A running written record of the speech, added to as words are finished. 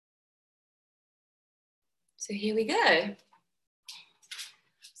So here we go.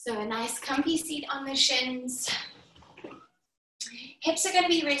 So a nice comfy seat on the shins. Hips are going to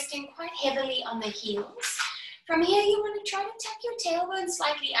be resting quite heavily on the heels. From here, you want to try to tuck your tailbone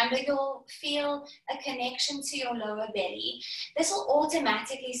slightly under. You'll feel a connection to your lower belly. This will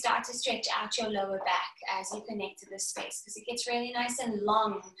automatically start to stretch out your lower back as you connect to this space, because it gets really nice and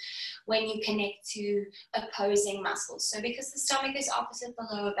long when you connect to opposing muscles. So because the stomach is opposite the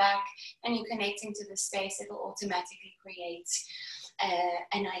lower back and you're connecting to the space, it will automatically create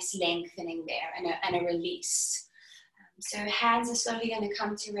a nice lengthening there and a release. So hands are slowly going to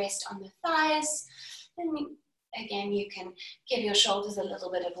come to rest on the thighs. And again, you can give your shoulders a little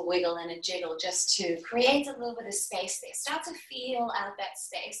bit of a wiggle and a jiggle just to create a little bit of space there. Start to feel out that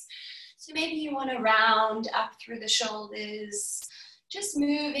space. So maybe you want to round up through the shoulders, just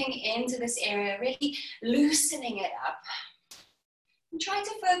moving into this area, really loosening it up. And try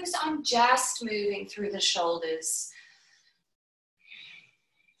to focus on just moving through the shoulders.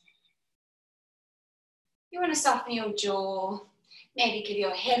 You want to soften your jaw, maybe give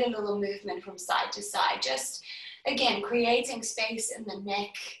your head a little movement from side to side. Just, again, creating space in the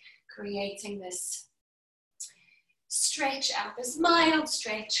neck, creating this stretch out, this mild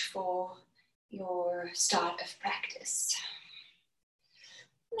stretch for your start of practice.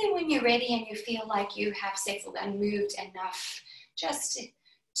 And then when you're ready and you feel like you have settled and moved enough just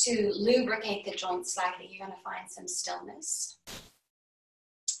to lubricate the joints slightly, you're going to find some stillness.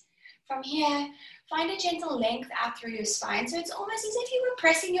 From here, find a gentle length out through your spine. So it's almost as if you were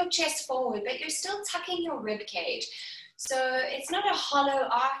pressing your chest forward, but you're still tucking your rib cage. So it's not a hollow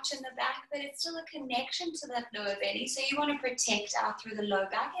arch in the back, but it's still a connection to that lower belly. So you want to protect out through the low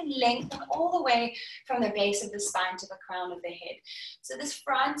back and lengthen all the way from the base of the spine to the crown of the head. So this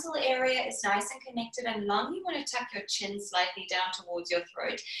frontal area is nice and connected and long. You want to tuck your chin slightly down towards your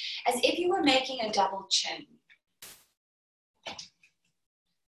throat, as if you were making a double chin.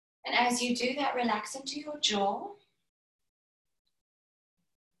 And as you do that, relax into your jaw.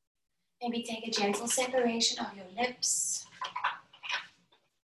 Maybe take a gentle separation of your lips.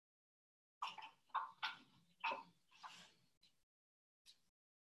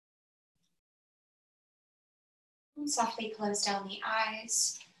 And softly close down the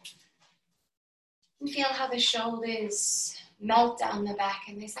eyes. And feel how the shoulders melt down the back,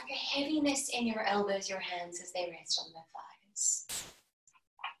 and there's like a heaviness in your elbows, your hands, as they rest on the thighs.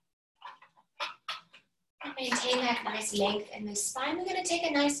 And maintain that nice length in the spine. We're going to take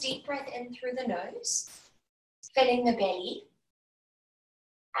a nice deep breath in through the nose, filling the belly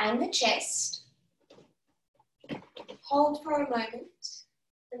and the chest. Hold for a moment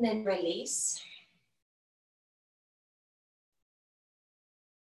and then release.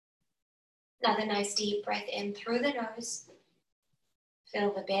 Another nice deep breath in through the nose.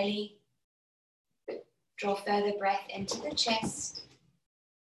 Fill the belly. Draw further breath into the chest.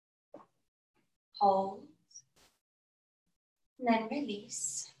 Hold. And then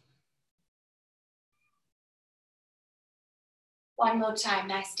release. One more time,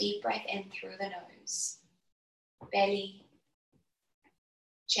 nice deep breath in through the nose. Belly,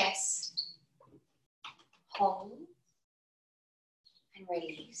 chest, hold, and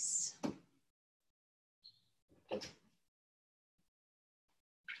release.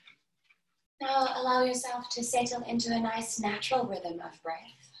 Now allow yourself to settle into a nice natural rhythm of breath.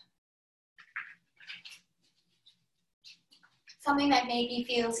 Something that maybe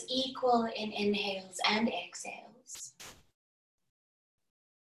feels equal in inhales and exhales.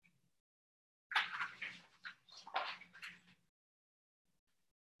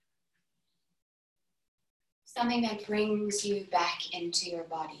 Something that brings you back into your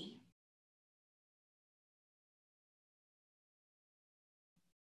body.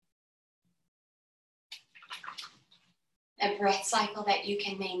 A breath cycle that you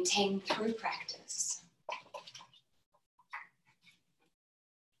can maintain through practice.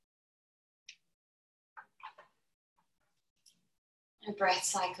 A breath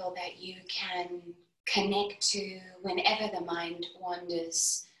cycle that you can connect to whenever the mind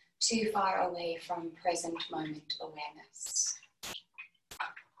wanders too far away from present moment awareness.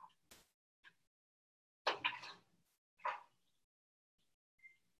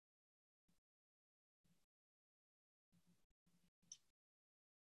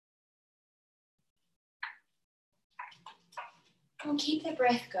 And keep the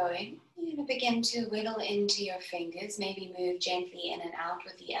breath going. You're going to begin to wiggle into your fingers, maybe move gently in and out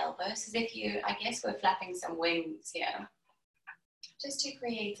with the elbows, as if you, I guess, were flapping some wings here, just to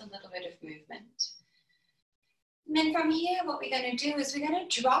create a little bit of movement. And then from here, what we're going to do is we're going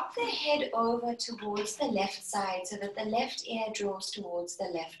to drop the head over towards the left side so that the left ear draws towards the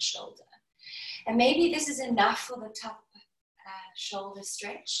left shoulder. And maybe this is enough for the top shoulder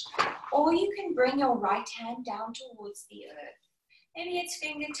stretch. Or you can bring your right hand down towards the earth. Maybe it's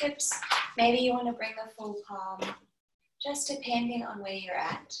fingertips. Maybe you want to bring the full palm. Just depending on where you're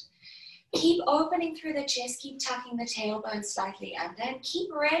at. Keep opening through the chest, keep tucking the tailbone slightly under, and keep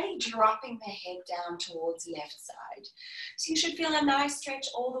really dropping the head down towards left side. So you should feel a nice stretch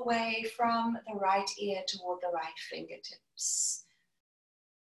all the way from the right ear toward the right fingertips.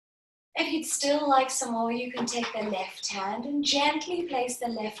 If you'd still like some more, you can take the left hand and gently place the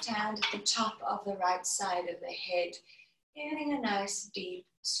left hand at the top of the right side of the head, getting a nice deep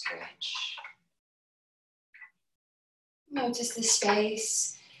stretch. Notice the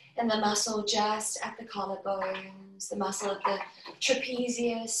space and the muscle just at the collarbones, the muscle at the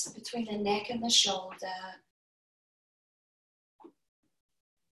trapezius between the neck and the shoulder.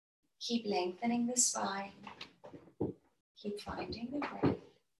 Keep lengthening the spine. Keep finding the breath.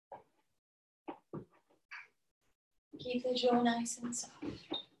 Keep the jaw nice and soft.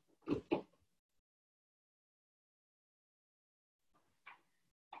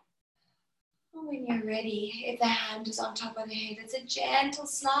 When you're ready, if the hand is on top of the head, it's a gentle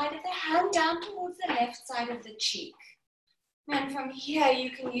slide of the hand down towards the left side of the cheek. And from here,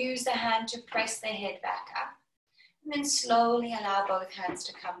 you can use the hand to press the head back up. And then slowly allow both hands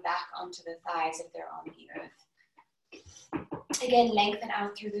to come back onto the thighs if they're on the earth. Again, lengthen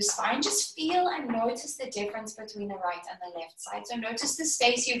out through the spine. Just feel and notice the difference between the right and the left side. So notice the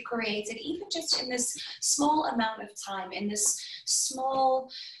space you've created, even just in this small amount of time, in this small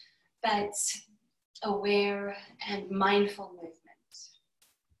but aware and mindful movement.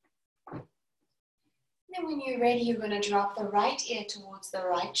 Then when you're ready, you're going to drop the right ear towards the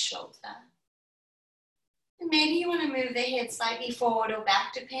right shoulder. And maybe you want to move the head slightly forward or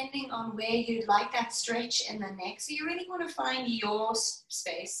back, depending on where you'd like that stretch in the neck. So you really want to find your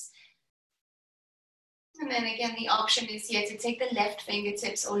space. And then again, the option is here to take the left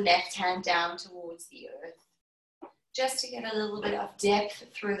fingertips or left hand down towards the earth, just to get a little bit of depth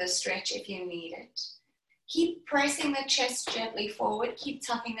through the stretch if you need it. Keep pressing the chest gently forward. Keep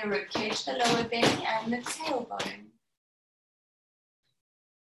tucking the rib cage, the lower belly, and the tailbone.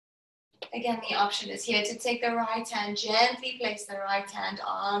 Again, the option is here to take the right hand, gently place the right hand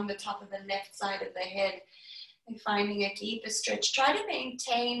on the top of the left side of the head and finding a deeper stretch. Try to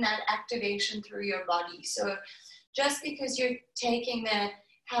maintain that activation through your body. So just because you're taking the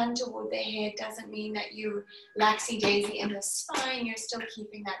hand toward the head doesn't mean that you're laxy-daisy in the spine. You're still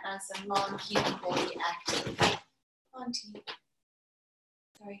keeping that nice and long, keeping very active. On to you.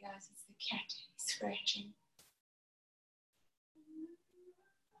 Sorry guys, it's the cat scratching.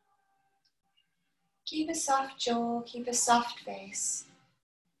 Keep a soft jaw, keep a soft face.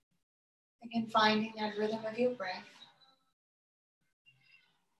 Again, finding that rhythm of your breath.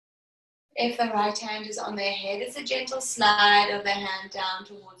 If the right hand is on their head, it's a gentle slide of the hand down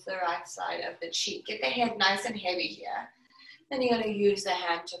towards the right side of the cheek. Get the head nice and heavy here. Then you're going to use the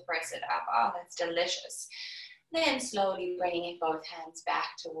hand to press it up. Oh, that's delicious. Then slowly bringing both hands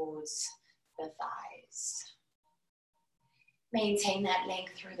back towards the thighs. Maintain that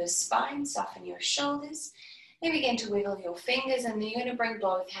length through the spine, soften your shoulders. Then begin to wiggle your fingers, and then you're going to bring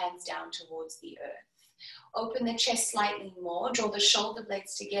both hands down towards the earth. Open the chest slightly more, draw the shoulder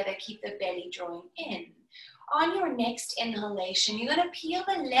blades together, keep the belly drawing in. On your next inhalation, you're going to peel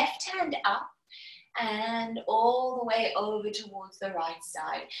the left hand up and all the way over towards the right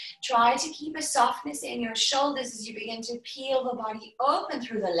side. Try to keep a softness in your shoulders as you begin to peel the body open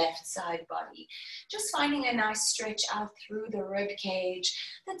through the left side body. Just finding a nice stretch out through the rib cage,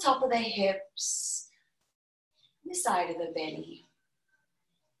 the top of the hips, the side of the belly.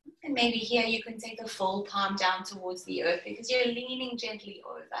 And maybe here you can take the full palm down towards the earth because you're leaning gently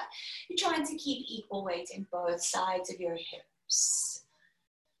over. You're trying to keep equal weight in both sides of your hips.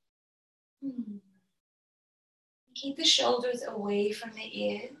 Keep the shoulders away from the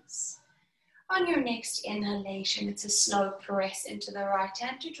ears. On your next inhalation, it's a slow press into the right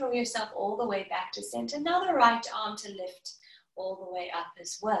hand to draw yourself all the way back to center. Now the right arm to lift all the way up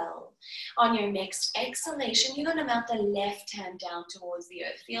as well. On your next exhalation, you're going to mount the left hand down towards the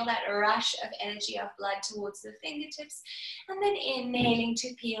earth. Feel that rush of energy of blood towards the fingertips. And then inhaling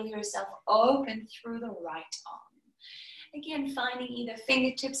to peel yourself open through the right arm. Again, finding either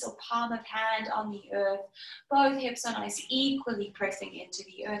fingertips or palm of hand on the earth. Both hips are nice, equally pressing into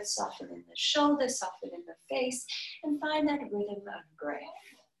the earth. Soften in the shoulders, soften in the face, and find that rhythm of breath.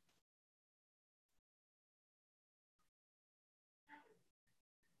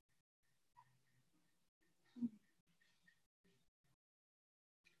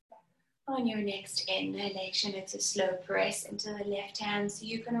 On your next inhalation, it's a slow press into the left hand so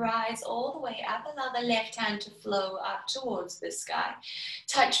you can rise all the way up. Allow the left hand to flow up towards the sky.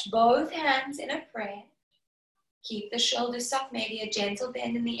 Touch both hands in a prayer. Keep the shoulders soft, maybe a gentle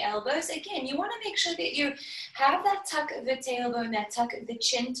bend in the elbows. Again, you want to make sure that you have that tuck of the tailbone, that tuck of the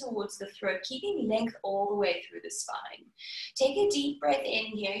chin towards the throat, keeping length all the way through the spine. Take a deep breath in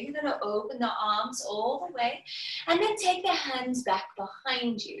here. You're going to open the arms all the way, and then take the hands back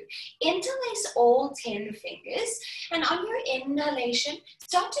behind you. Interlace all 10 fingers, and on your inhalation,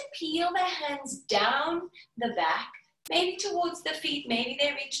 start to peel the hands down the back, maybe towards the feet, maybe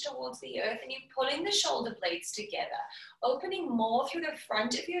they reach towards the earth, and you're pulling the shoulder blades together, opening more through the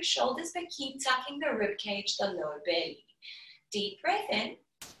front of your shoulders, but keep tucking the rib cage, the lower belly. Deep breath in.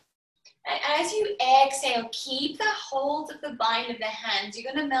 And as you exhale, keep the hold of the bind of the hands.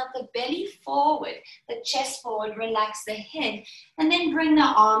 You're going to melt the belly forward, the chest forward, relax the head, and then bring the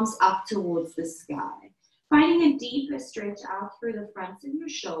arms up towards the sky. Finding a deeper stretch out through the fronts of your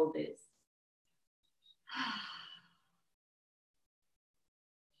shoulders.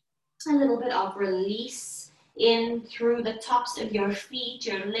 A little bit of release in through the tops of your feet,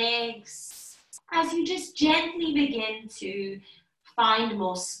 your legs, as you just gently begin to find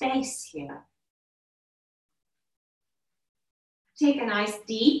more space here. Take a nice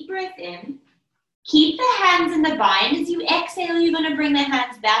deep breath in. Keep the hands in the bind. As you exhale, you're going to bring the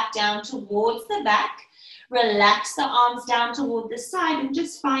hands back down towards the back. Relax the arms down toward the side and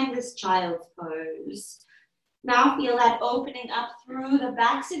just find this child's pose. Now feel that opening up through the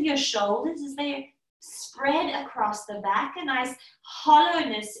backs of your shoulders as they spread across the back. A nice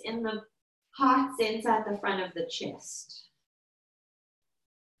hollowness in the heart center at the front of the chest.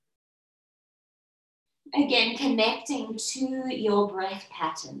 Again, connecting to your breath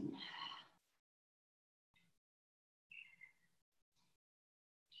pattern.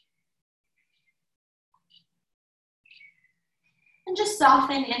 And just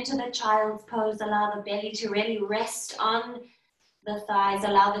soften into the child's pose. Allow the belly to really rest on the thighs.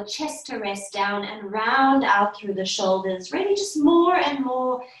 Allow the chest to rest down and round out through the shoulders. Really just more and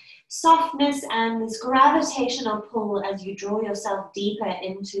more softness and this gravitational pull as you draw yourself deeper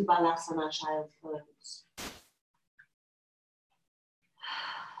into Balasana, child's pose.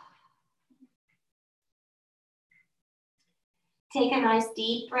 Take a nice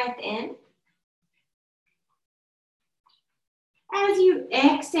deep breath in. As you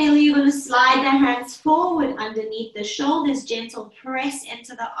exhale, you're going to slide the hands forward underneath the shoulders, gentle press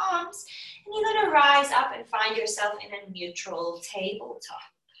into the arms, and you're going to rise up and find yourself in a neutral tabletop.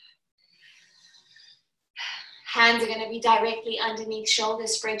 Hands are going to be directly underneath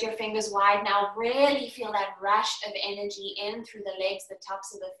shoulders. Spread your fingers wide. Now really feel that rush of energy in through the legs, the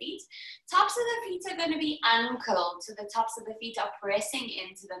tops of the feet. Tops of the feet are going to be uncurled. So the tops of the feet are pressing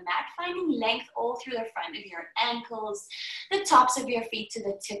into the mat, finding length all through the front of your ankles, the tops of your feet to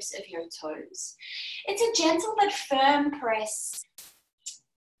the tips of your toes. It's a gentle but firm press.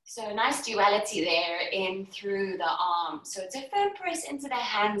 So nice duality there in through the arms. So it's a firm press into the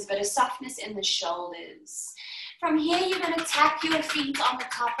hands, but a softness in the shoulders. From here, you're going to tap your feet on the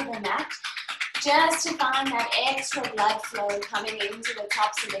top of the mat, just to find that extra blood flow coming into the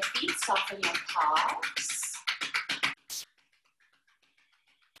tops of the feet. Soften your calves.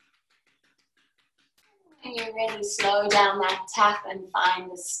 When you're ready, slow down that tap and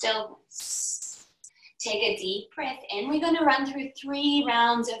find the stillness. Take a deep breath in. We're going to run through 3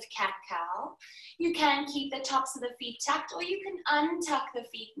 rounds of cat-cow. You can keep the tops of the feet tucked, or you can untuck the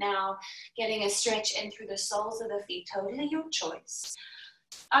feet now, getting a stretch in through the soles of the feet. Totally your choice.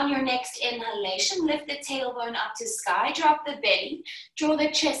 On your next inhalation, lift the tailbone up to sky, drop the belly, draw the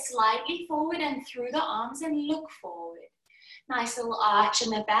chest slightly forward and through the arms and look forward. Nice little arch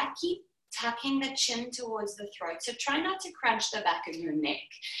in the back. Keep tucking the chin towards the throat. So try not to crunch the back of your neck.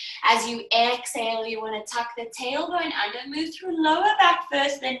 As you exhale, you want to tuck the tailbone under, move through lower back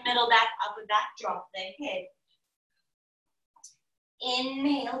first, then middle back, upper back, drop the head.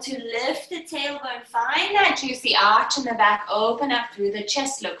 Inhale to lift the tailbone, find that juicy arch in the back, open up through the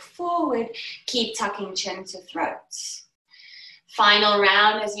chest, look forward, keep tucking chin to throat. Final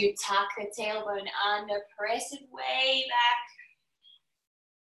round as you tuck the tailbone under, press it way back.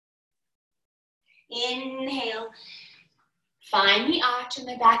 Inhale, find the arch in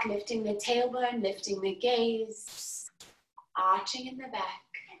the back, lifting the tailbone, lifting the gaze, arching in the back.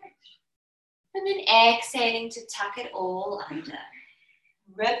 And then exhaling to tuck it all under.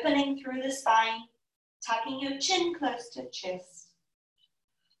 Rippling through the spine, tucking your chin close to chest.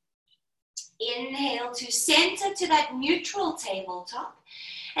 Inhale to center to that neutral tabletop.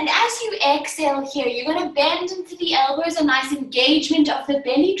 And as you exhale here, you're going to bend into the elbows, a nice engagement of the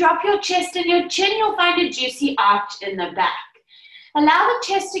belly. Drop your chest and your chin. You'll find a juicy arch in the back. Allow the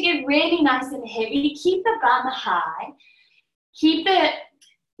chest to get really nice and heavy. Keep the bum high. Keep the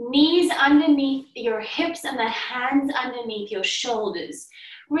knees underneath your hips and the hands underneath your shoulders.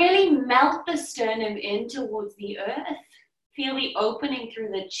 Really melt the sternum in towards the earth. Feel the opening through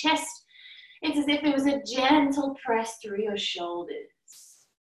the chest. It's as if there was a gentle press through your shoulders.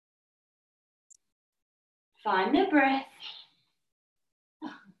 Find the breath.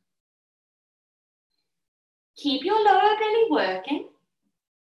 Keep your lower belly working.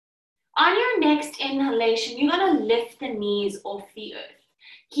 On your next inhalation, you're going to lift the knees off the earth.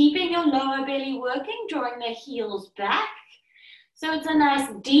 Keeping your lower belly working, drawing the heels back. So it's a nice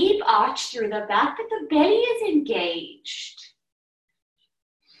deep arch through the back, but the belly is engaged.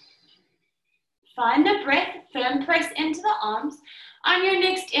 Find the breath, firm press into the arms. On your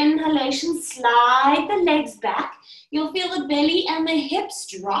next inhalation, slide the legs back. You'll feel the belly and the hips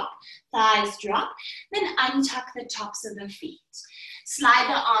drop, thighs drop, then untuck the tops of the feet. Slide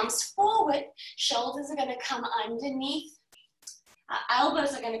the arms forward, shoulders are going to come underneath,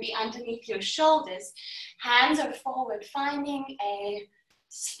 elbows are going to be underneath your shoulders, hands are forward, finding a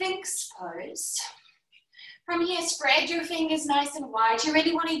Sphinx pose. From here, spread your fingers nice and wide. You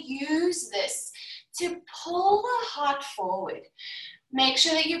really want to use this to pull the heart forward. Make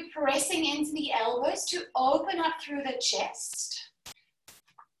sure that you're pressing into the elbows to open up through the chest.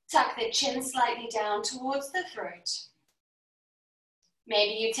 Tuck the chin slightly down towards the throat.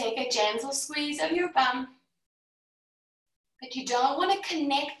 Maybe you take a gentle squeeze of your bum. But you don't want to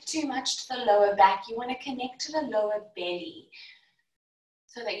connect too much to the lower back. You want to connect to the lower belly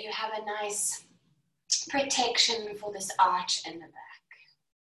so that you have a nice protection for this arch in the back.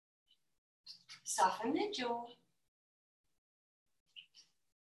 Soften the jaw.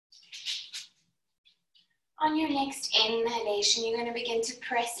 On your next inhalation, you're going to begin to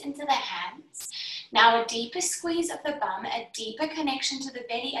press into the hands. Now a deeper squeeze of the bum, a deeper connection to the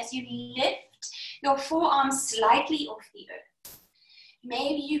belly as you lift your forearms slightly off the earth.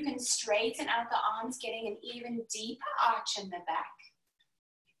 Maybe you can straighten out the arms, getting an even deeper arch in the back.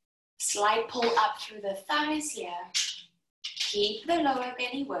 Slight pull up through the thighs here. Keep the lower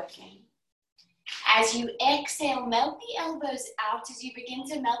belly working. As you exhale, melt the elbows out as you begin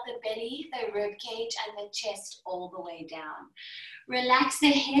to melt the belly, the rib cage, and the chest all the way down. Relax the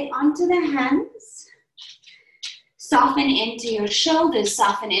head onto the hands. Soften into your shoulders,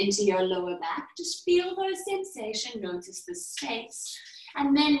 soften into your lower back. Just feel those sensations, notice the space.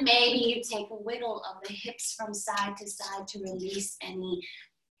 And then maybe you take a wiggle of the hips from side to side to release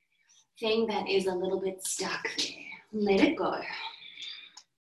anything that is a little bit stuck there. Let it go.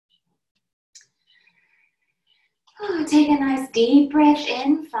 Take a nice deep breath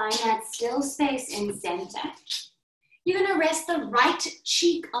in, find that still space in center. You're going to rest the right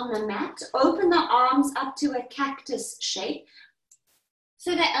cheek on the mat, open the arms up to a cactus shape.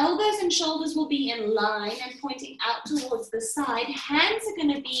 So the elbows and shoulders will be in line and pointing out towards the side. Hands are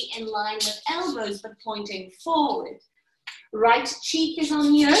going to be in line with elbows but pointing forward. Right cheek is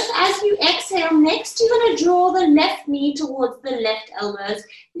on the earth. As you exhale, next you're going to draw the left knee towards the left elbows.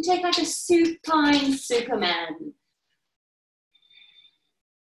 You take like a supine Superman.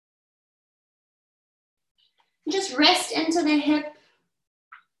 Just rest into the hip.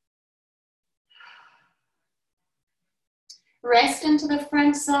 Rest into the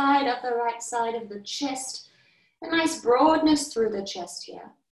front side of the right side of the chest. A nice broadness through the chest here.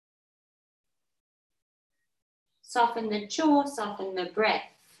 Soften the jaw, soften the breath.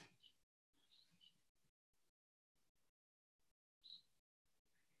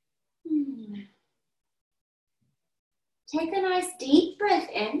 Take a nice deep breath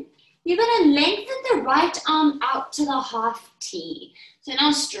in. You're going to lengthen the right arm out to the half T. So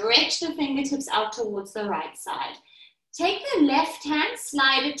now stretch the fingertips out towards the right side. Take the left hand,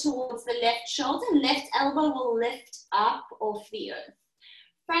 slide it towards the left shoulder. Left elbow will lift up off the earth.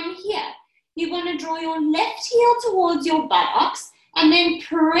 From here, you're going to draw your left heel towards your buttocks and then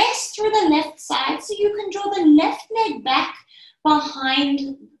press through the left side so you can draw the left leg back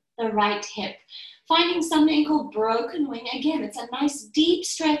behind the right hip. Finding something called broken wing. Again, it's a nice deep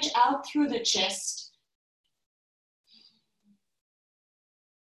stretch out through the chest.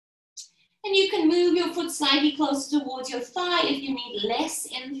 And you can move your foot slightly closer towards your thigh if you need less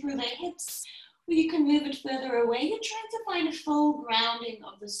in through the hips, or you can move it further away. You're trying to find a full grounding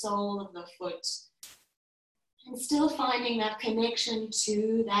of the sole of the foot. And still finding that connection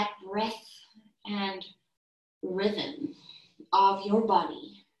to that breath and rhythm of your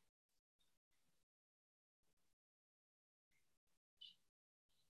body.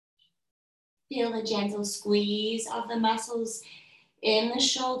 Feel the gentle squeeze of the muscles in the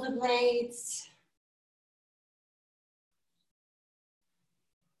shoulder blades.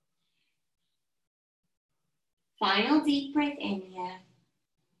 Final deep breath in here.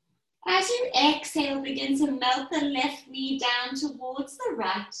 As you exhale, begin to melt the left knee down towards the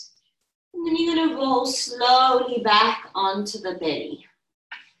right. And then you're going to roll slowly back onto the belly.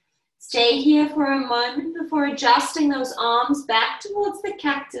 Stay here for a moment before adjusting those arms back towards the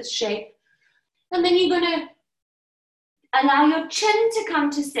cactus shape. And then you're going to allow your chin to come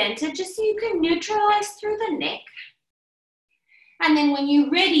to center just so you can neutralize through the neck. And then when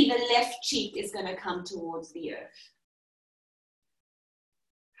you're ready, the left cheek is going to come towards the earth.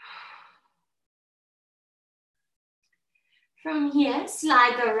 From here,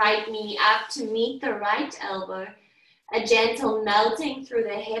 slide the right knee up to meet the right elbow. A gentle melting through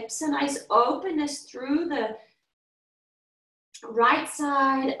the hips, a nice openness through the right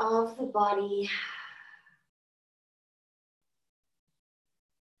side of the body.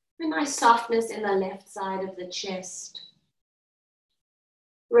 A nice softness in the left side of the chest.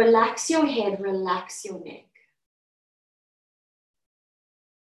 Relax your head, relax your neck.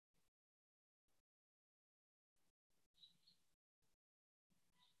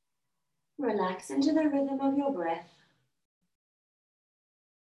 Relax into the rhythm of your breath.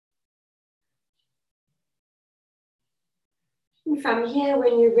 And from here,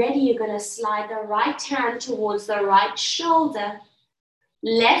 when you're ready, you're going to slide the right hand towards the right shoulder.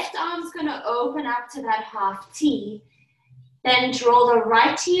 Left arm's going to open up to that half T. Then draw the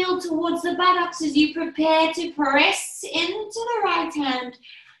right heel towards the buttocks as you prepare to press into the right hand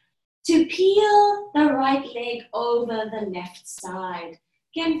to peel the right leg over the left side.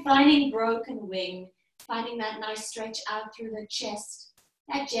 Again, finding broken wing, finding that nice stretch out through the chest,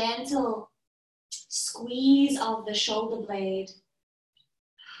 that gentle squeeze of the shoulder blade.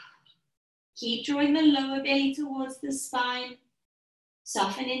 Keep drawing the lower belly towards the spine.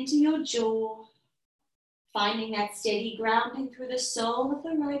 Soften into your jaw. Finding that steady grounding through the sole of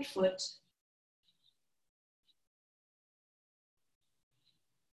the right foot.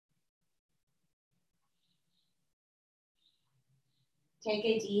 Take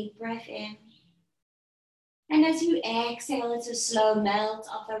a deep breath in. And as you exhale, it's a slow melt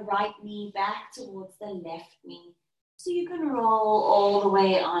of the right knee back towards the left knee. So you can roll all the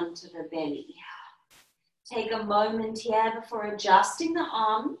way onto the belly. Take a moment here before adjusting the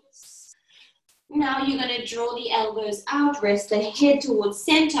arms. Now you're going to draw the elbows out, rest the head towards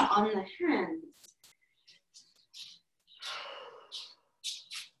center on the hands.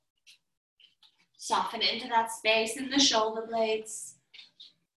 Soften into that space in the shoulder blades.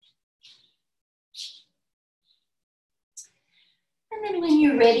 And then when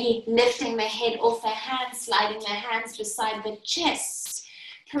you're ready, lifting the head off the hands, sliding the hands beside the chest,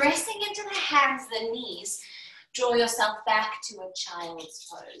 pressing into the hands, the knees. Draw yourself back to a child's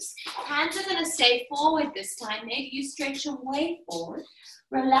pose. Hands are going to stay forward this time. Maybe you stretch away forward.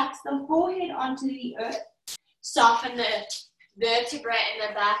 Relax the forehead onto the earth. Soften the vertebra in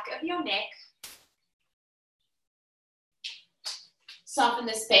the back of your neck. Soften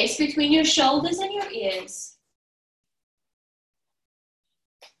the space between your shoulders and your ears.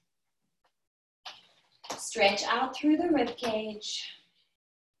 Stretch out through the rib cage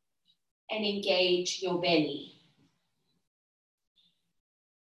and engage your belly.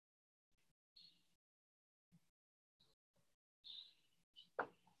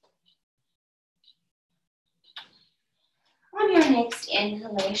 On your next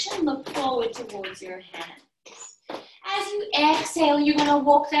inhalation, look forward towards your hands. As you exhale, you're going to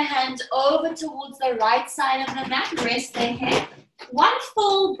walk the hands over towards the right side of the mat. Rest the head. One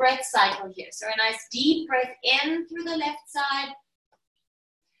full breath cycle here. So a nice deep breath in through the left side,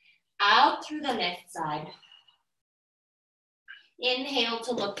 out through the left side. Inhale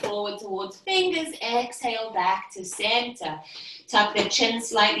to look forward towards fingers. Exhale back to center. Tuck the chin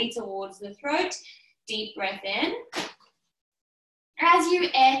slightly towards the throat. Deep breath in. As you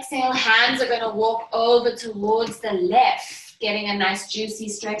exhale, hands are going to walk over towards the left, getting a nice juicy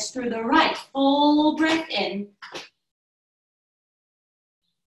stretch through the right. Full breath in.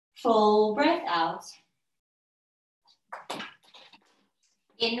 Full breath out.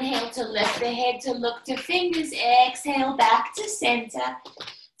 Inhale to lift the head to look to fingers. Exhale back to center.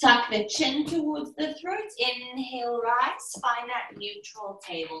 Tuck the chin towards the throat. Inhale, rise. Find that neutral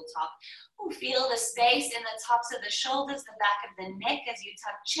tabletop. Feel the space in the tops of the shoulders, the back of the neck as you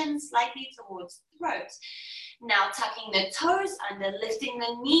tuck chin slightly towards throat. Now tucking the toes under, lifting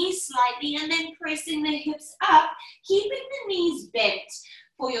the knees slightly, and then pressing the hips up, keeping the knees bent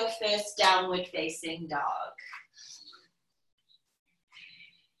for your first downward facing dog.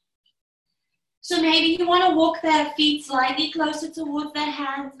 So maybe you want to walk the feet slightly closer towards the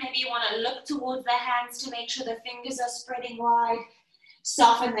hands. Maybe you want to look towards the hands to make sure the fingers are spreading wide.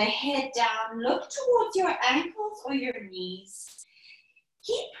 Soften the head down. Look towards your ankles or your knees.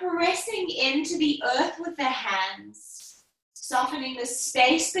 Keep pressing into the earth with the hands, softening the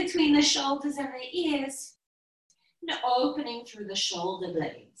space between the shoulders and the ears, and opening through the shoulder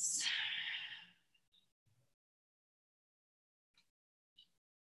blades.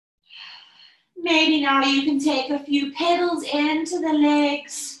 Maybe now you can take a few pedals into the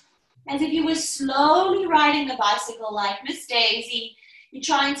legs, as if you were slowly riding a bicycle like Miss Daisy. You're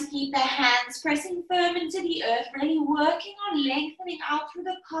trying to keep the hands pressing firm into the earth, really working on lengthening out through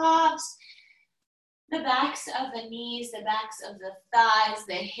the calves, the backs of the knees, the backs of the thighs,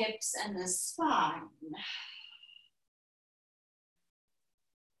 the hips, and the spine.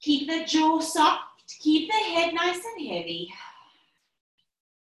 Keep the jaw soft, keep the head nice and heavy.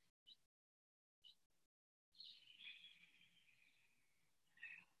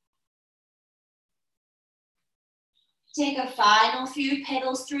 Take a final few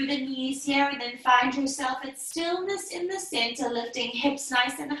pedals through the knees here and then find yourself at stillness in the center, lifting hips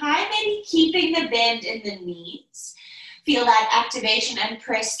nice and high, maybe keeping the bend in the knees. Feel that activation and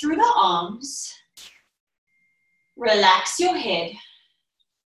press through the arms. Relax your head.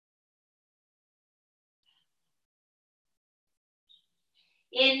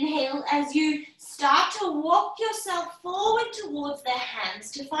 Inhale as you start to walk yourself forward towards the hands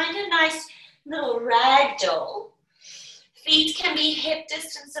to find a nice little ragdoll. Feet can be hip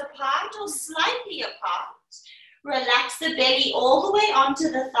distance apart or slightly apart. Relax the belly all the way onto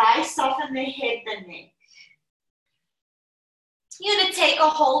the thighs, soften the head, the neck. You're going to take a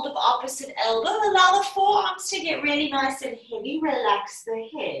hold of opposite elbow, allow the forearms to get really nice and heavy, relax the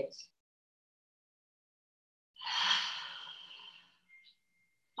head.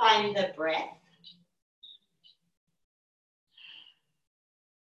 Find the breath.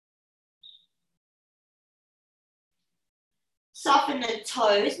 Soften the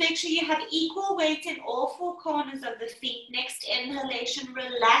toes. Make sure you have equal weight in all four corners of the feet. Next inhalation,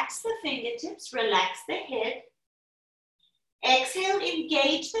 relax the fingertips, relax the head. Exhale,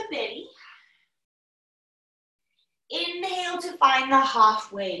 engage the belly. Inhale to find the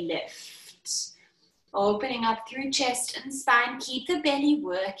halfway lift. Opening up through chest and spine, keep the belly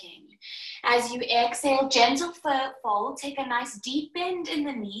working. As you exhale, gentle fold, take a nice deep bend in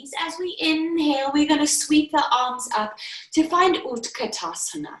the knees. As we inhale, we're going to sweep the arms up to find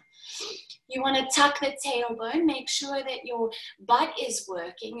Utkatasana. You want to tuck the tailbone, make sure that your butt is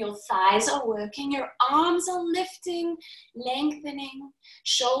working, your thighs are working, your arms are lifting, lengthening,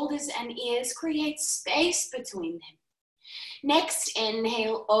 shoulders and ears, create space between them. Next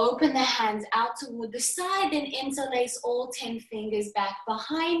inhale, open the hands out toward the side, then interlace all 10 fingers back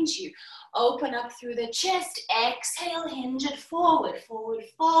behind you. Open up through the chest, exhale, hinge it forward, forward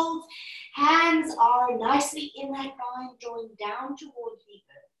fold. Hands are nicely in that bind, drawing down towards the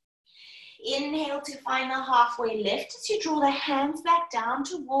earth. Inhale to find the halfway lift as you draw the hands back down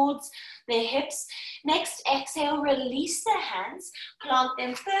towards the hips. Next exhale, release the hands, plant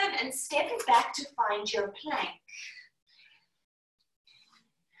them firm and step it back to find your plank.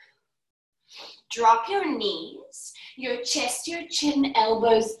 Drop your knees, your chest, your chin,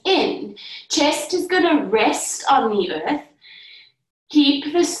 elbows in. Chest is going to rest on the earth.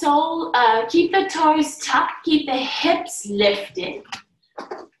 Keep the toes tucked, keep the hips lifted.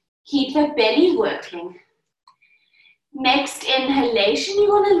 Keep the belly working. Next inhalation, you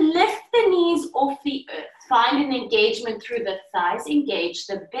want to lift the knees off the earth. Find an engagement through the thighs, engage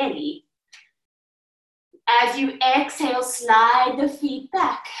the belly. As you exhale, slide the feet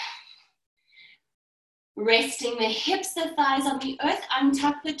back. Resting the hips, the thighs on the earth,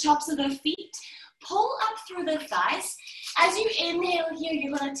 untuck the tops of the feet, pull up through the thighs. As you inhale here,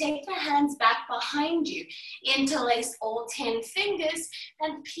 you're going to take the hands back behind you. Interlace all 10 fingers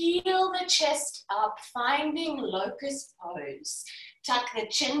and peel the chest up, finding locust pose. Tuck the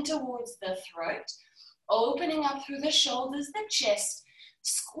chin towards the throat, opening up through the shoulders, the chest,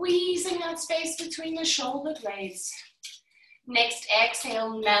 squeezing that space between the shoulder blades. Next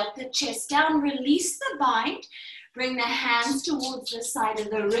exhale, melt the chest down, release the bind, bring the hands towards the side of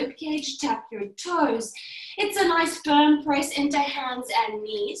the rib cage, tuck your toes. It's a nice firm press into hands and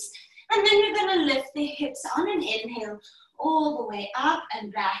knees. And then you're going to lift the hips on an inhale all the way up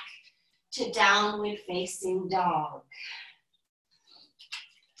and back to downward facing dog.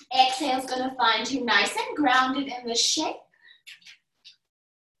 Exhale is going to find you nice and grounded in the shape.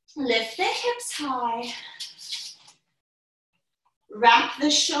 Lift the hips high. Wrap the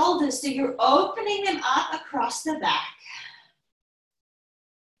shoulders so you're opening them up across the back.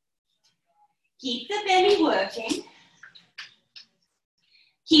 Keep the belly working.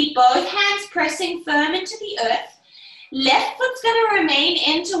 Keep both hands pressing firm into the earth. Left foot's going to remain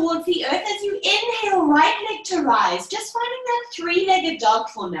in towards the earth as you inhale, right leg to rise. Just finding that three-legged dog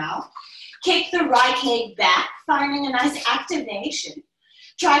for now. Kick the right leg back, finding a nice activation.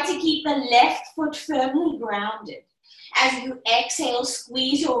 Try to keep the left foot firmly grounded. As you exhale,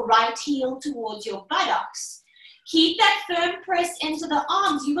 squeeze your right heel towards your buttocks. Keep that firm press into the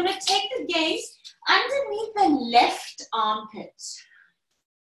arms. You're going to take the gaze underneath the left armpit.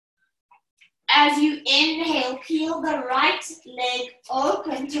 As you inhale, peel the right leg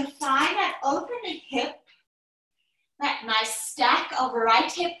open to find that opening hip, that nice stack of right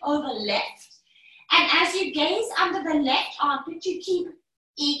hip over left. And as you gaze under the left armpit, you keep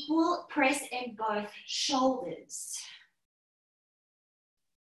equal press in both shoulders.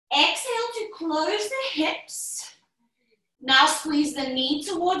 Exhale to close the hips. Now squeeze the knee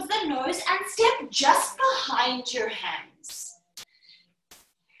towards the nose and step just behind your hands.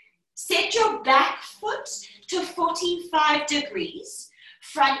 Set your back foot to 45 degrees.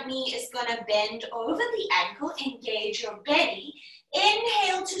 Front knee is going to bend over the ankle, engage your belly.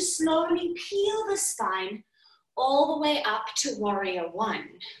 Inhale to slowly peel the spine all the way up to warrior one.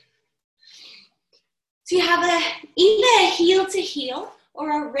 So you have either a heel to heel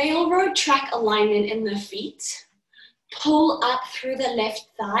or a railroad track alignment in the feet. Pull up through the left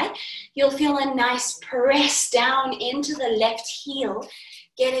thigh. You'll feel a nice press down into the left heel,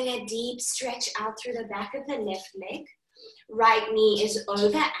 getting a deep stretch out through the back of the left leg. Right knee is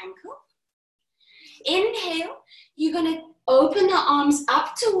over ankle. Inhale, you're going to open the arms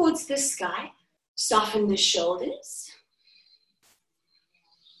up towards the sky. Soften the shoulders.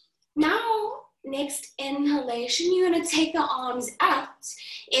 Now, next inhalation, you're going to take the arms out.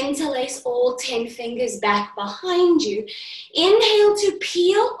 Interlace all 10 fingers back behind you. Inhale to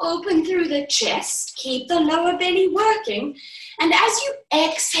peel open through the chest. Keep the lower belly working. And as you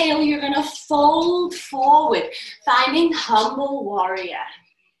exhale, you're going to fold forward, finding humble warrior.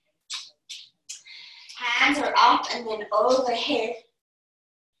 Hands are up and then overhead.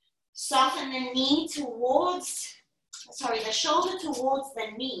 Soften the knee towards, the shoulder towards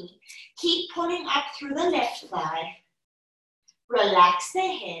the knee. Keep pulling up through the left thigh. Relax the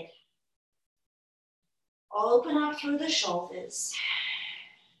head. Open up through the shoulders.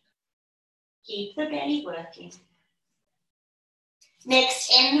 Keep the belly working.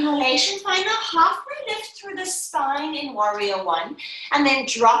 Next inhalation, find a halfway lift through the spine in warrior one, and then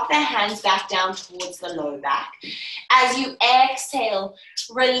drop the hands back down towards the low back. As you exhale,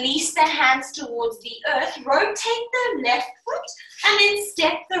 release the hands towards the earth, rotate the left foot, and then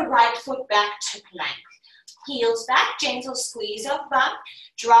step the right foot back to plank. Heels back, gentle squeeze of bum,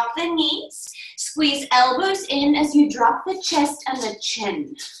 drop the knees, squeeze elbows in as you drop the chest and the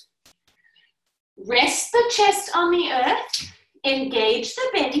chin. Rest the chest on the earth. Engage the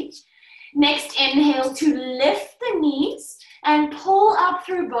belly. Next, inhale to lift the knees and pull up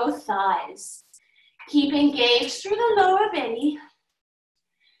through both thighs. Keep engaged through the lower belly.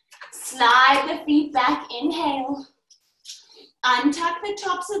 Slide the feet back, inhale. Untuck the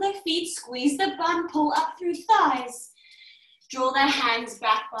tops of the feet, squeeze the bum, pull up through thighs. Draw the hands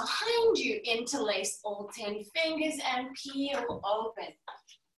back behind you, interlace all 10 fingers and peel open.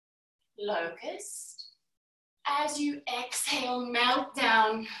 Locust. As you exhale, melt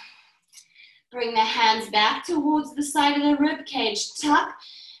down. Bring the hands back towards the side of the rib cage. Tuck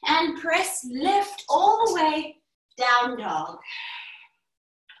and press, lift all the way, down dog.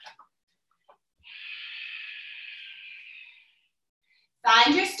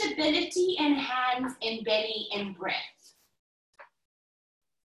 Find your stability in hands, in belly, in breath.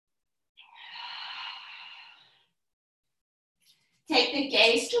 Take the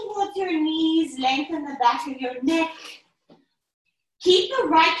gaze towards your knees, lengthen the back of your neck. Keep the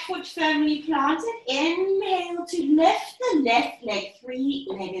right foot firmly planted. Inhale to lift the left leg,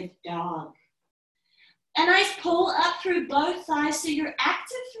 three-legged dog. A nice pull up through both thighs so you're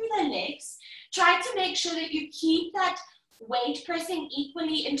active through the legs. Try to make sure that you keep that weight pressing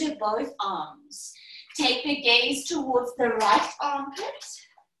equally into both arms. Take the gaze towards the right armpit.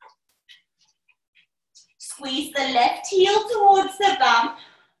 Squeeze the left heel towards the bum.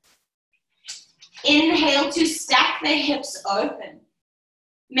 Inhale to stack the hips open.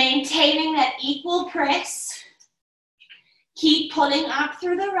 Maintaining that equal press. Keep pulling up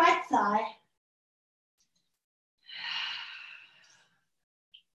through the right thigh.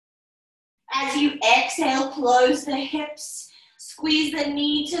 As you exhale, close the hips. Squeeze the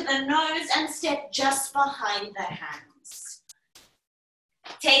knee to the nose and step just behind the hands.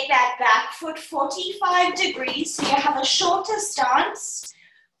 Take that back foot 45 degrees so you have a shorter stance.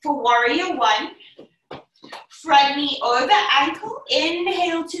 For warrior one, front knee over ankle.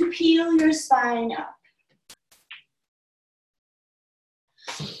 Inhale to peel your spine up.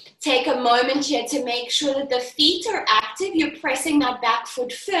 Take a moment here to make sure that the feet are active. You're pressing that back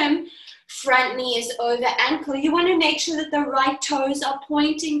foot firm. Front knee is over ankle. You want to make sure that the right toes are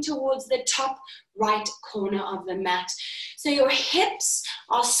pointing towards the top right corner of the mat. So your hips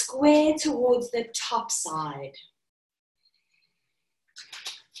are square towards the top side.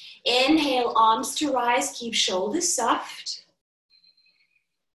 Inhale, arms to rise. Keep shoulders soft.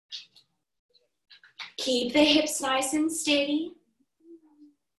 Keep the hips nice and steady.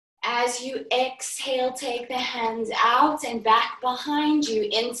 As you exhale, take the hands out and back behind you.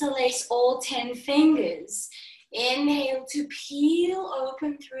 Interlace all 10 fingers. Inhale to peel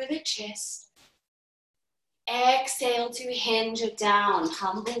open through the chest. Exhale to hinge it down,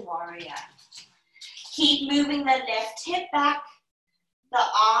 humble warrior. Keep moving the left hip back, the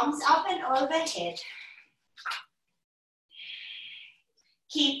arms up and overhead.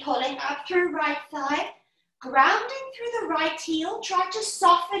 Keep pulling up through right thigh. Grounding through the right heel, try to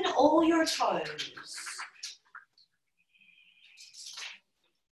soften all your toes.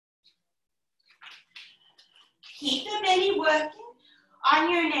 Keep the belly working.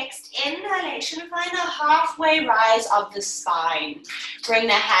 On your next inhalation, find a halfway rise of the spine. Bring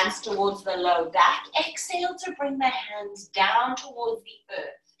the hands towards the low back. Exhale to bring the hands down towards the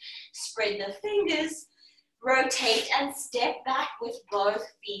earth. Spread the fingers, rotate and step back with both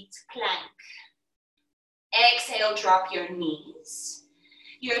feet plank. Exhale, drop your knees,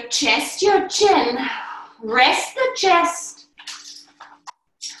 your chest, your chin. Rest the chest.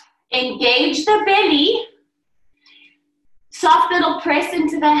 Engage the belly. Soft little press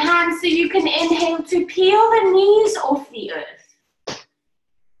into the hands so you can inhale to peel the knees off the earth.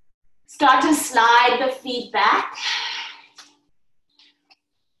 Start to slide the feet back.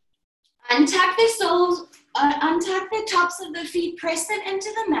 Untuck the soles, untuck the tops of the feet, press them into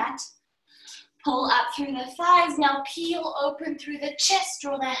the mat. Pull up through the thighs. Now peel open through the chest.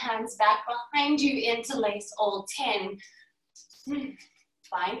 Draw the hands back behind you. Interlace all 10.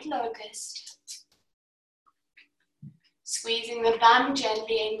 Find locust. Squeezing the bum,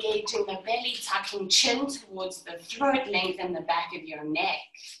 gently engaging the belly, tucking chin towards the throat, lengthen the back of your neck.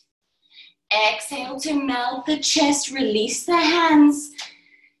 Exhale to melt the chest, release the hands.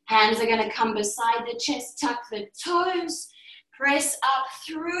 Hands are going to come beside the chest, tuck the toes. Press up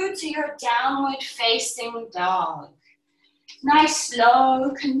through to your downward facing dog. Nice,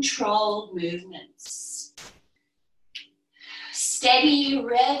 slow, controlled movements. Steady,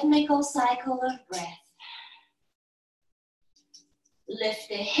 rhythmical cycle of breath. Lift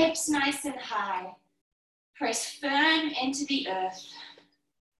the hips nice and high. Press firm into the earth.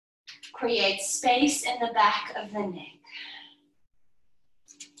 Create space in the back of the neck.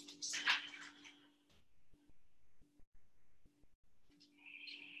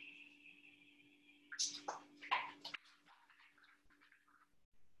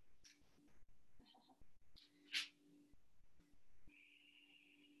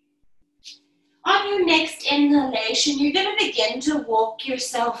 On your next inhalation, you're going to begin to walk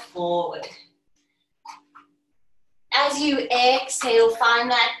yourself forward. As you exhale, find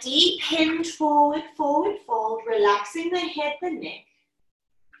that deep hinge forward, forward fold, relaxing the head, the neck.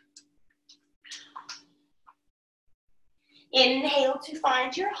 Inhale to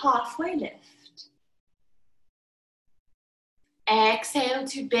find your halfway lift. Exhale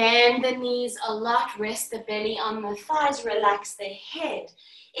to bend the knees a lot, rest the belly on the thighs, relax the head.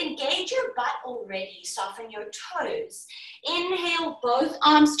 Engage your butt already, soften your toes. Inhale, both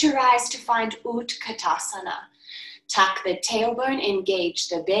arms to rise to find Utkatasana. Tuck the tailbone, engage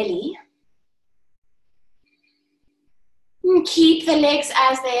the belly. And keep the legs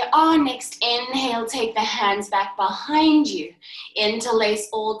as they are. Next inhale, take the hands back behind you. Interlace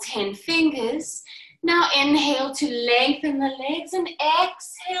all 10 fingers. Now inhale to lengthen the legs and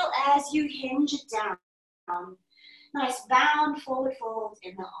exhale as you hinge it down. Nice bound forward fold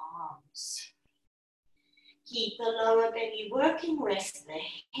in the arms. Keep the lower belly working, rest the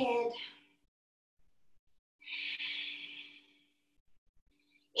head.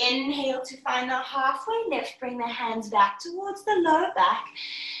 Inhale to find a halfway lift, bring the hands back towards the lower back.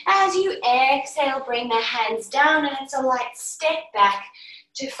 As you exhale, bring the hands down and it's a light step back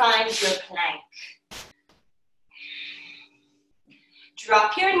to find your plank.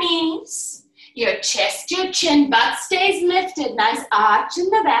 Drop your knees, your chest, your chin, butt stays lifted, nice arch in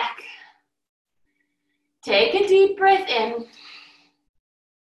the back. Take a deep breath in.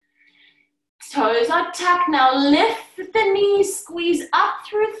 Toes are tucked. Now lift the knees, squeeze up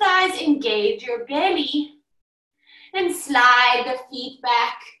through thighs, engage your belly. And slide the feet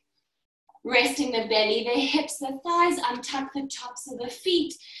back, resting the belly, the hips, the thighs, untuck the tops of the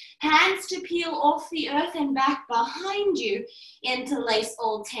feet, hands to peel off the earth and back behind you. Interlace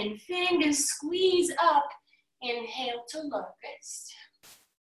all 10 fingers, squeeze up, inhale to locust.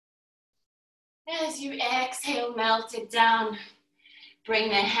 As you exhale, melt it down. Bring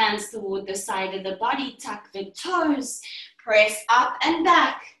the hands toward the side of the body, tuck the toes, press up and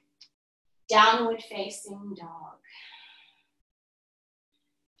back, downward facing dog.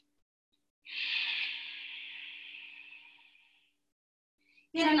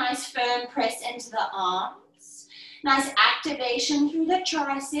 Get a nice firm press into the arms, nice activation through the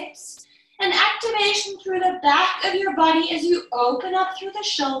triceps, and activation through the back of your body as you open up through the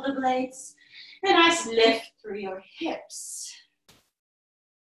shoulder blades, a nice lift through your hips.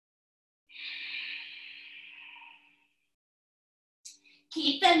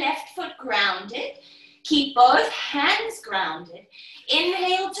 Keep the left foot grounded. Keep both hands grounded.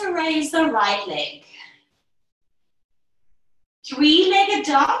 Inhale to raise the right leg. Three-legged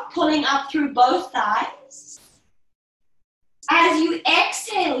dog, pulling up through both thighs. As you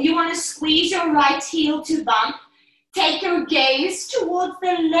exhale, you want to squeeze your right heel to bump. Take your gaze towards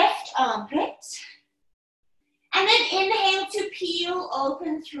the left armpit. And then inhale to peel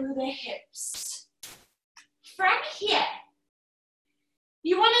open through the hips. From here,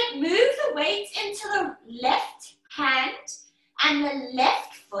 you want to move the weight into the left hand and the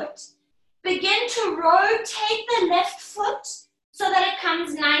left foot. Begin to rotate the left foot so that it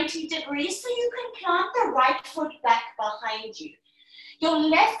comes 90 degrees so you can plant the right foot back behind you. Your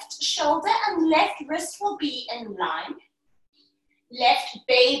left shoulder and left wrist will be in line. Left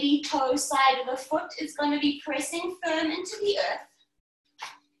baby toe side of the foot is going to be pressing firm into the earth.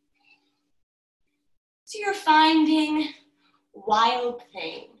 So you're finding wild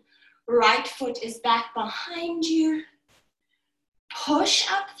thing. Right foot is back behind you. Push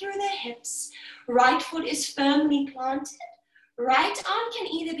up through the hips. Right foot is firmly planted. Right arm can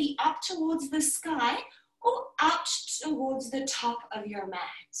either be up towards the sky or out towards the top of your mat.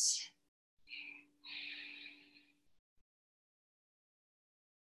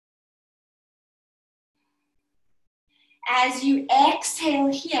 As you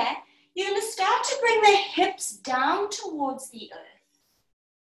exhale here, you're going to start to bring the hips down towards the earth.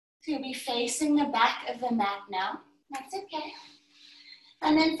 So you'll be facing the back of the mat now. That's okay.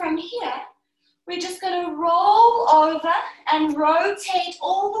 And then from here, we're just going to roll over and rotate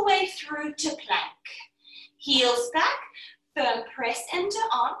all the way through to plank. Heels back, firm press into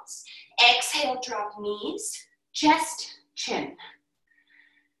arms. Exhale, drop knees, chest, chin.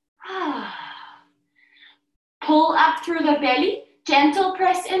 Pull up through the belly. Gentle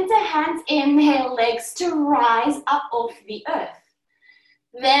press into hands. Inhale, legs to rise up off the earth.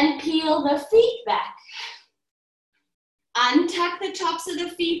 Then peel the feet back. Untuck the tops of the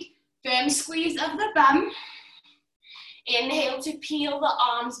feet. Firm squeeze of the bum. Inhale to peel the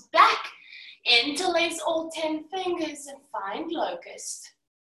arms back. Interlace all 10 fingers and find locust.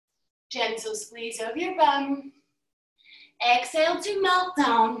 Gentle squeeze of your bum. Exhale to melt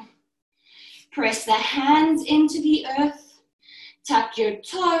down. Press the hands into the earth. Tuck your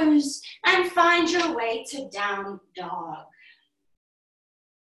toes and find your way to down dog.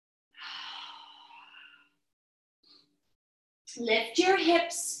 Lift your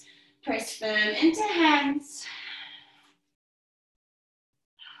hips, press firm into hands.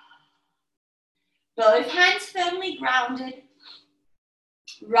 Both hands firmly grounded.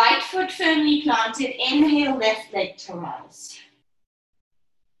 Right foot firmly planted. Inhale, left leg to rise.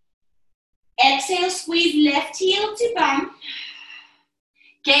 Exhale, squeeze left heel to bum.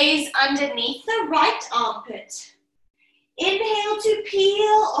 Gaze underneath the right armpit. Inhale to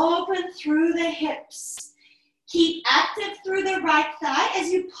peel open through the hips. Keep active through the right thigh as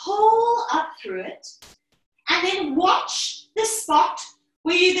you pull up through it. And then watch the spot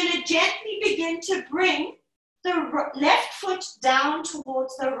where you're going to gently begin to bring the left foot down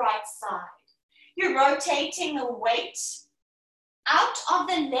towards the right side. You're rotating the weight out of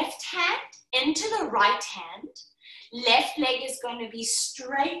the left hand into the right hand. Left leg is going to be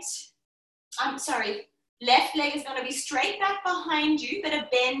straight. Left leg is going to be straight back behind you, but a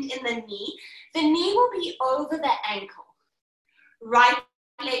bend in the knee. The knee will be over the ankle. Right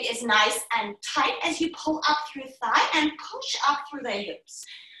leg is nice and tight as you pull up through thigh and push up through the hips.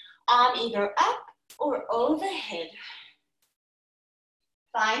 Arm either up or overhead.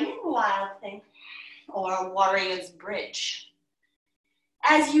 Finding wild thing or warrior's bridge.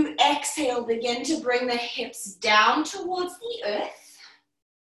 As you exhale, begin to bring the hips down towards the earth.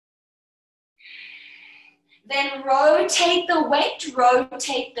 Then rotate the weight,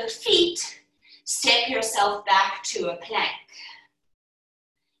 rotate the feet. Step yourself back to a plank.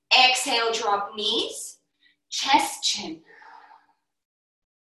 Exhale, drop knees, chest, chin.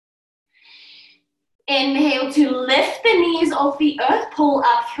 Inhale to lift the knees off the earth, pull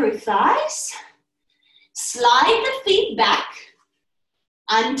up through thighs. Slide the feet back.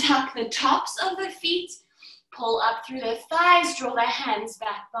 Untuck the tops of the feet. Pull up through the thighs, draw the hands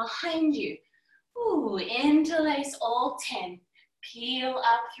back behind you. Ooh, interlace all 10. Peel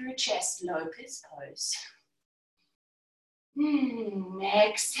up through chest, locust pose.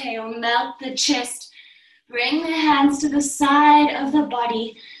 Exhale, melt the chest. Bring the hands to the side of the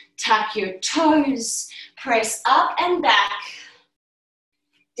body. Tuck your toes. Press up and back.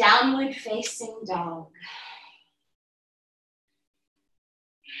 Downward facing dog.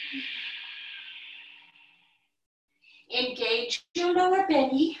 Engage your lower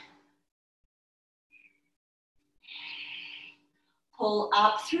belly. Pull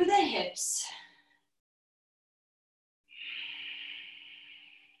up through the hips.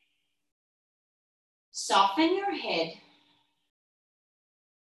 Soften your head.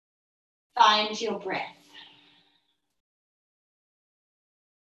 Find your breath.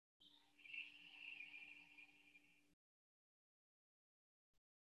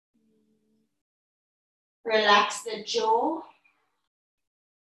 Relax the jaw.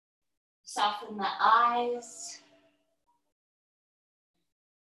 Soften the eyes.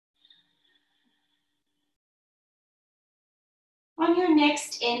 On your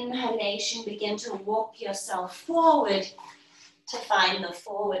next inhalation, begin to walk yourself forward to find the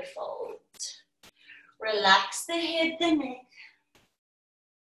forward fold. Relax the head, the neck.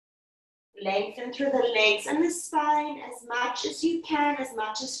 Lengthen through the legs and the spine as much as you can, as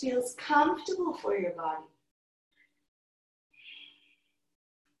much as feels comfortable for your body.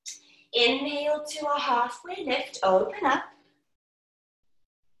 Inhale to a halfway lift, open up.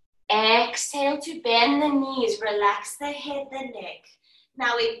 Exhale to bend the knees, relax the head, the neck.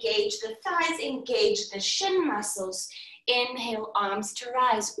 Now engage the thighs, engage the shin muscles. Inhale, arms to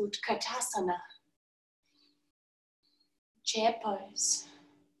rise, Utkatasana. Chair pose.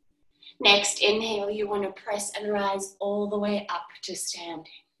 Next inhale, you want to press and rise all the way up to standing.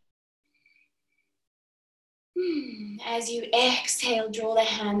 As you exhale, draw the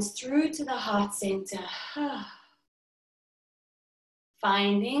hands through to the heart center.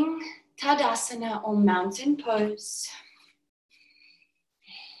 Finding Tadasana or mountain pose.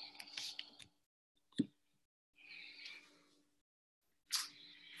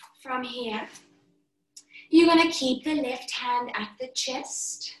 From here, you're going to keep the left hand at the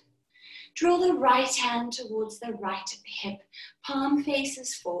chest. Draw the right hand towards the right hip. Palm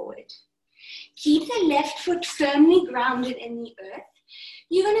faces forward. Keep the left foot firmly grounded in the earth.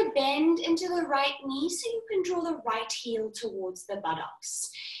 You're going to bend into the right knee so you can draw the right heel towards the buttocks.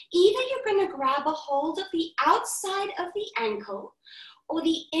 Either you're going to grab a hold of the outside of the ankle or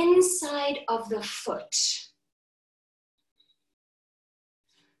the inside of the foot.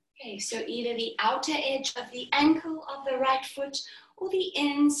 Okay, so either the outer edge of the ankle of the right foot or the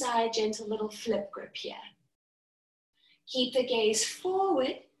inside, gentle little flip grip here. Keep the gaze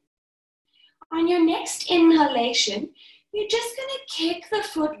forward. On your next inhalation, you're just going to kick the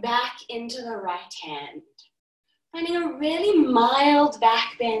foot back into the right hand. Finding a really mild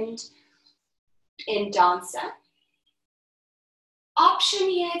back bend in dancer. Option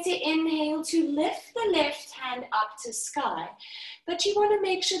here to inhale to lift the left hand up to sky, but you want to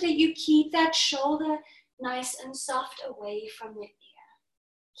make sure that you keep that shoulder nice and soft away from the ear.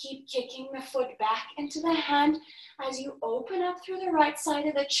 Keep kicking the foot back into the hand as you open up through the right side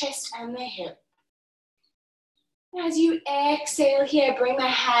of the chest and the hip. As you exhale here, bring the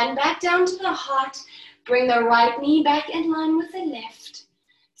hand back down to the heart. Bring the right knee back in line with the left.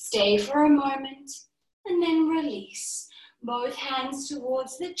 Stay for a moment and then release. Both hands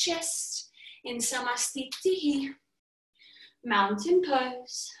towards the chest in Samastitihi. Mountain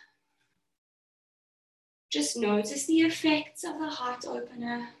pose. Just notice the effects of the heart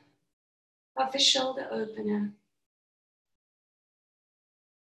opener, of the shoulder opener.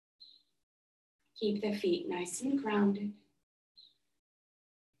 Keep the feet nice and grounded.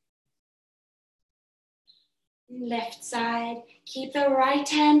 Left side, keep the right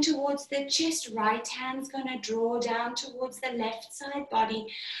hand towards the chest. Right hand's going to draw down towards the left side body.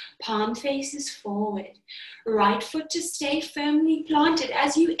 Palm faces forward. Right foot to stay firmly planted.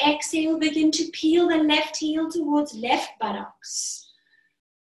 As you exhale, begin to peel the left heel towards left buttocks.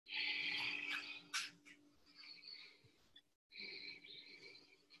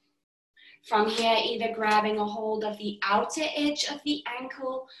 From here, either grabbing a hold of the outer edge of the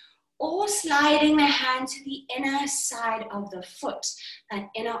ankle or sliding the hand to the inner side of the foot, that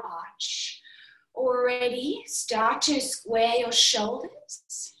inner arch. Already, start to square your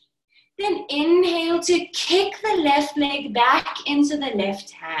shoulders. Then inhale to kick the left leg back into the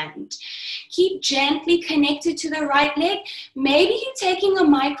left hand. Keep gently connected to the right leg. Maybe you're taking a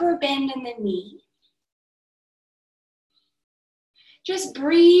micro bend in the knee. Just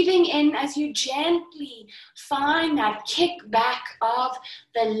breathing in as you gently find that kick back of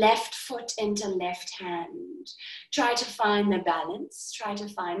the left foot into left hand. Try to find the balance. Try to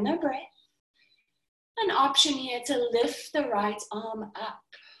find the breath. An option here to lift the right arm up.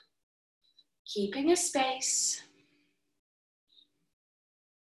 Keeping a space.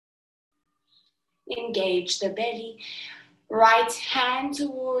 Engage the belly. Right hand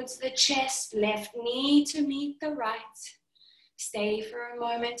towards the chest. Left knee to meet the right. Stay for a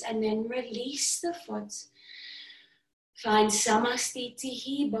moment and then release the foot. Find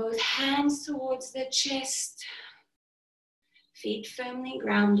samastitihi, both hands towards the chest. Feet firmly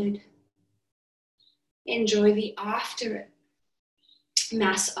grounded. Enjoy the aftermath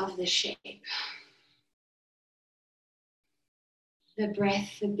of the shape. The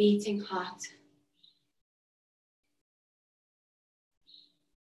breath, the beating heart.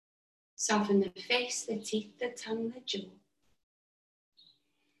 Soften the face, the teeth, the tongue, the jaw.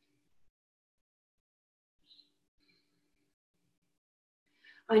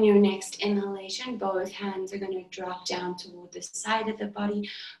 On your next inhalation, both hands are going to drop down toward the side of the body.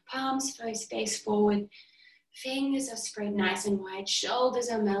 Palms first face forward. Fingers are spread nice and wide. Shoulders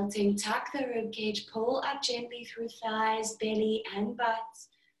are melting. Tuck the rib cage. Pull up gently through thighs, belly, and butt.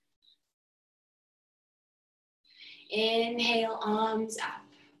 Inhale, arms up.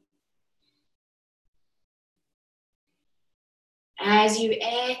 As you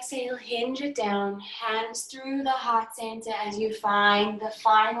exhale, hinge it down, hands through the heart center as you find the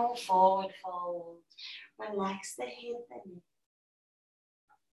final forward fold. Relax the head, the neck.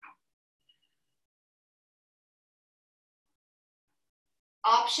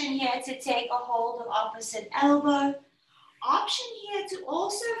 Option here to take a hold of opposite elbow. Option here to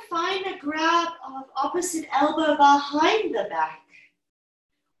also find a grab of opposite elbow behind the back.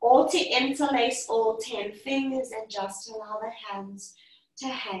 Or to interlace all 10 fingers and just allow the hands to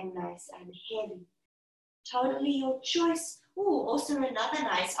hang nice and heavy. Totally your choice. Ooh, also another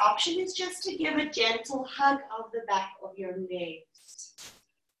nice option is just to give a gentle hug of the back of your legs.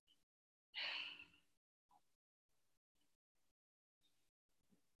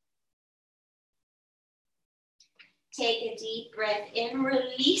 Take a deep breath in,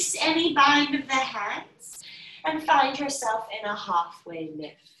 release any bind of the hands, and find yourself in a halfway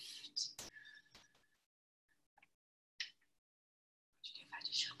lift.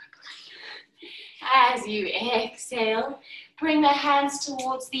 As you exhale, bring the hands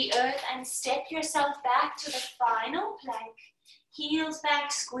towards the earth and step yourself back to the final plank. Heels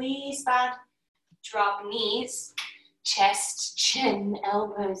back, squeeze back, drop knees, chest, chin,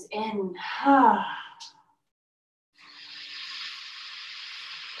 elbows in.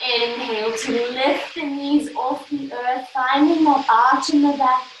 Inhale to lift the knees off the earth, finding that arch in the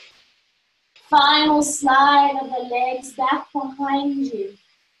back. Final slide of the legs back behind you.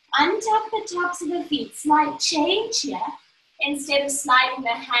 Untuck the tops of the feet. Slight change here. Instead of sliding the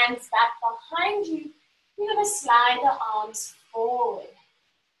hands back behind you, you're going to slide the arms forward.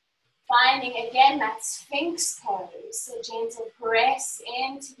 Finding again that Sphinx pose. So gentle press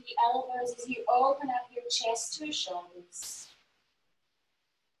into the elbows as you open up your chest to shoulders.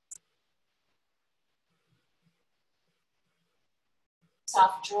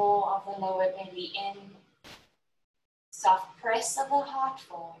 Soft draw of the lower belly in. Soft press of the heart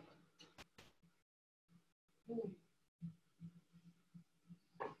forward.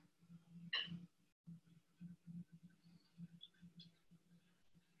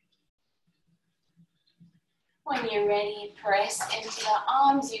 When you're ready, press into the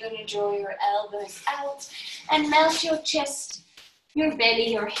arms. You're going to draw your elbows out and melt your chest, your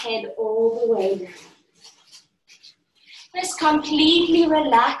belly, your head all the way down. Just completely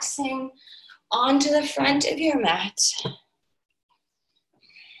relaxing onto the front of your mat.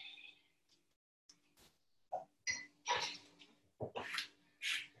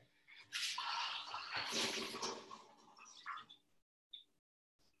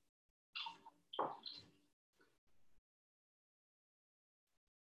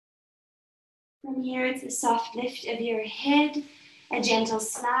 From here, it's a soft lift of your head, a gentle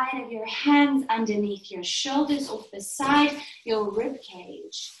slide of your hands underneath your shoulders, off the side, your rib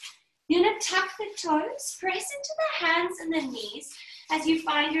cage. You're going to tuck the toes, press into the hands and the knees as you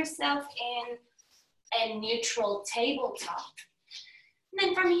find yourself in a neutral tabletop. And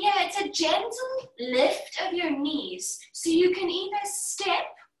then from here, it's a gentle lift of your knees. So you can either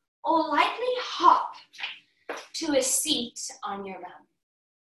step or lightly hop to a seat on your bum.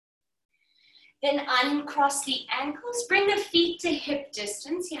 Then uncross the ankles, bring the feet to hip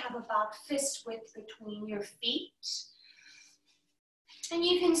distance. You have about fist width between your feet. And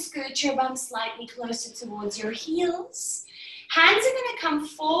you can scoot your bum slightly closer towards your heels. Hands are going to come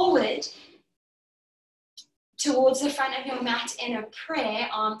forward towards the front of your mat in a prayer.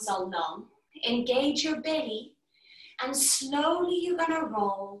 Arms are long. Engage your belly. And slowly you're going to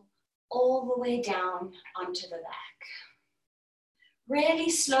roll all the way down onto the back. Really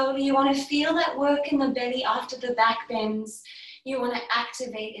slowly, you want to feel that work in the belly after the back bends. You want to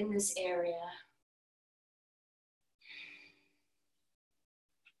activate in this area.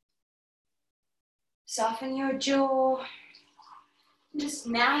 Soften your jaw. Just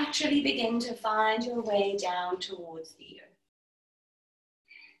naturally begin to find your way down towards the earth.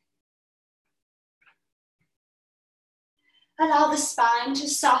 Allow the spine to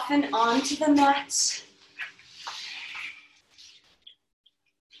soften onto the mat.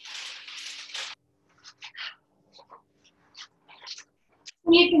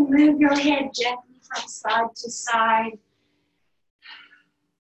 You can move your head gently from side to side.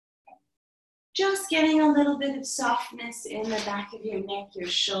 Just getting a little bit of softness in the back of your neck, your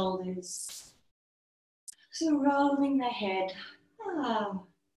shoulders. So rolling the head. Oh.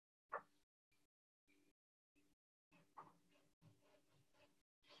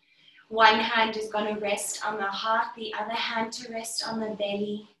 One hand is going to rest on the heart, the other hand to rest on the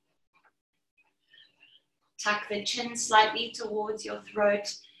belly. Tuck the chin slightly towards your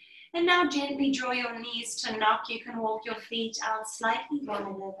throat. And now gently draw your knees to knock. You can walk your feet out slightly wider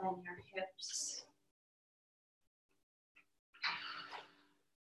than your hips.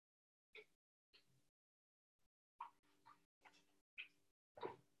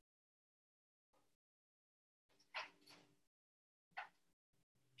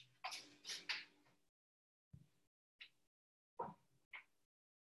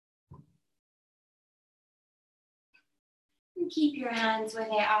 And keep your hands where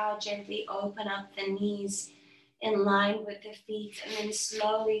they are. Gently open up the knees in line with the feet. And then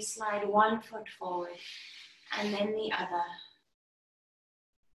slowly slide one foot forward and then the other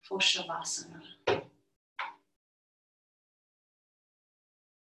for Shavasana.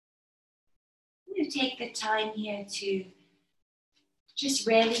 You take the time here to just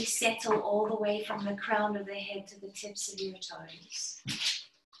really settle all the way from the crown of the head to the tips of your toes.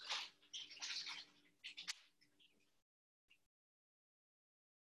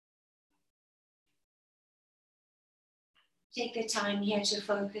 Take the time here to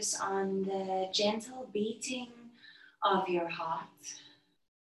focus on the gentle beating of your heart.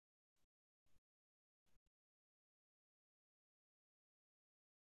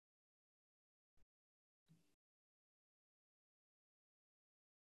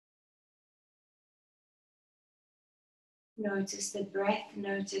 Notice the breath,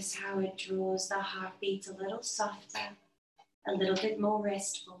 notice how it draws the heartbeat a little softer, a little bit more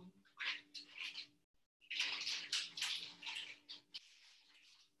restful.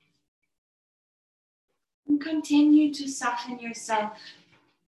 And continue to soften yourself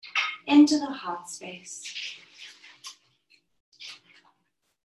into the heart space.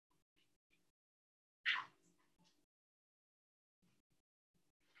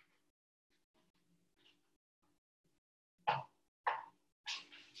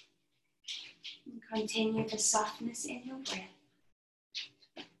 And continue the softness in your breath.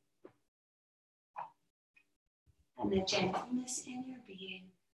 And the gentleness in your being.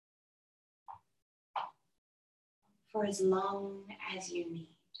 For as long as you need.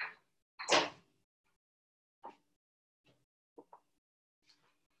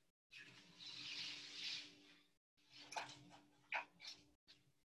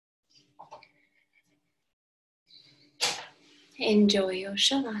 Enjoy your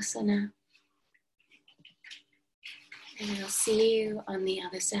Shavasana. And I'll see you on the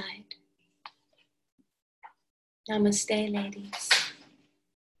other side. Namaste, ladies.